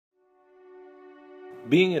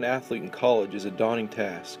Being an athlete in college is a daunting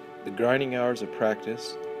task. The grinding hours of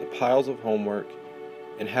practice, the piles of homework,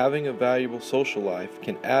 and having a valuable social life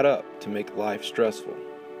can add up to make life stressful.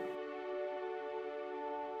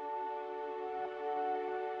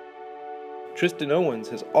 Tristan Owens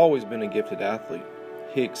has always been a gifted athlete.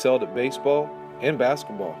 He excelled at baseball and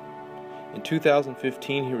basketball. In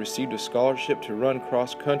 2015, he received a scholarship to run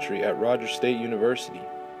cross country at Rogers State University.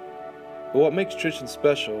 But what makes Tristan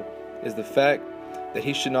special is the fact that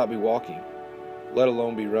he should not be walking, let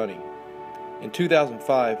alone be running. In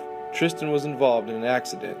 2005, Tristan was involved in an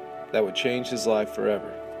accident that would change his life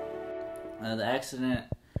forever. The accident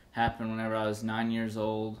happened whenever I was 9 years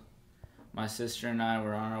old. My sister and I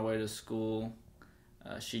were on our way to school.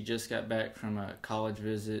 She just got back from a college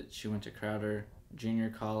visit. She went to Crowder Junior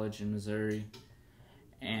College in Missouri.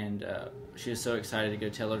 And she was so excited to go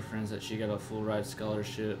tell her friends that she got a full ride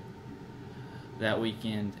scholarship that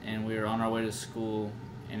weekend. And we were on our way to school,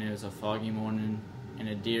 and it was a foggy morning, and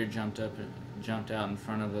a deer jumped out in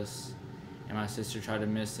front of us. And my sister tried to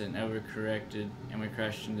miss it and overcorrected, and we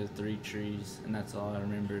crashed into 3 trees, and that's all I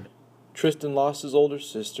remembered. Tristan lost his older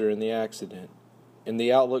sister in the accident, and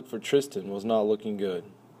the outlook for Tristan was not looking good.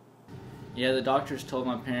 Yeah, the doctors told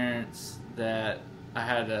my parents that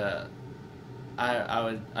I'd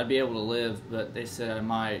be able to live, but they said I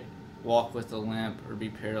might walk with a limp or be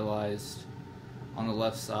paralyzed on the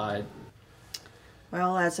left side.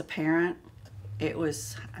 Well, as a parent, it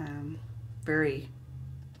was very,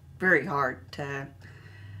 very hard to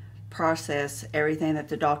process everything that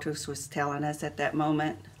the doctors was telling us at that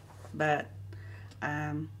moment. But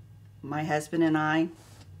my husband and I,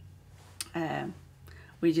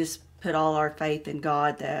 we just put all our faith in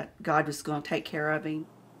God, that God was going to take care of him.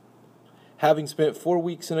 Having spent 4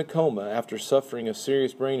 weeks in a coma after suffering a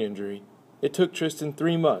serious brain injury, it took Tristan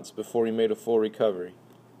 3 months before he made a full recovery.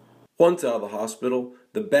 Once out of the hospital,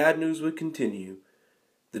 the bad news would continue.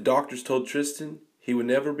 The doctors told Tristan he would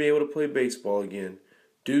never be able to play baseball again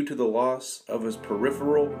due to the loss of his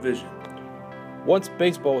peripheral vision. Once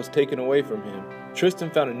baseball was taken away from him, Tristan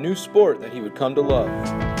found a new sport that he would come to love.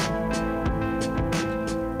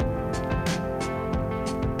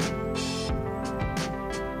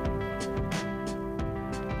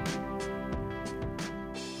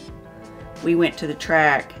 We went to the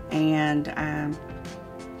track, and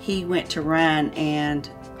he went to run, and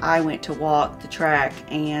I went to walk the track,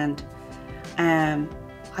 and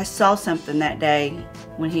I saw something that day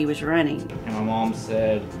when he was running. And my mom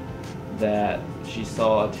said that she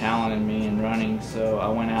saw a talent in me in running, so I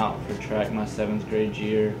went out for track my 7th grade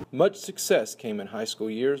year. Much success came in high school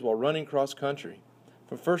years while running cross country.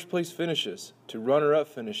 From first place finishes, to runner-up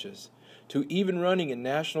finishes, to even running in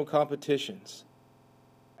national competitions.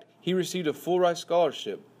 He received a full-ride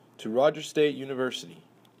scholarship to Rogers State University.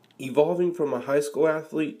 Evolving from a high school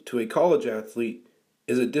athlete to a college athlete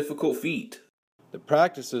is a difficult feat. The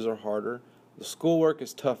practices are harder, the schoolwork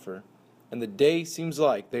is tougher, and the day seems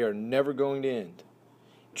like they are never going to end.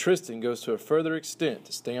 Tristan goes to a further extent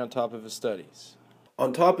to stay on top of his studies.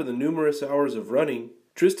 On top of the numerous hours of running,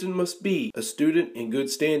 Tristan must be a student in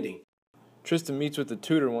good standing. Tristan meets with a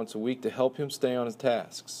tutor once a week to help him stay on his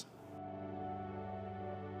tasks.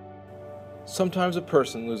 Sometimes a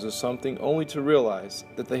person loses something only to realize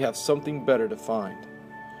that they have something better to find.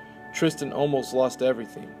 Tristan almost lost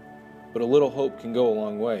everything, but a little hope can go a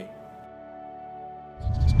long way.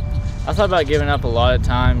 I thought about giving up a lot of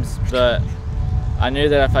times, but I knew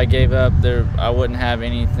that if I gave up, I wouldn't have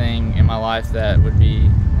anything in my life that would be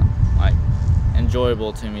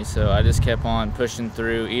enjoyable to me. So I just kept on pushing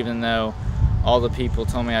through, even though all the people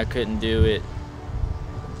told me I couldn't do it.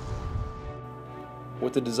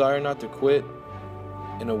 With a desire not to quit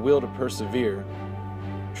and a will to persevere,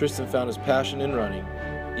 Tristan found his passion in running,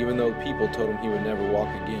 even though people told him he would never walk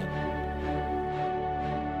again.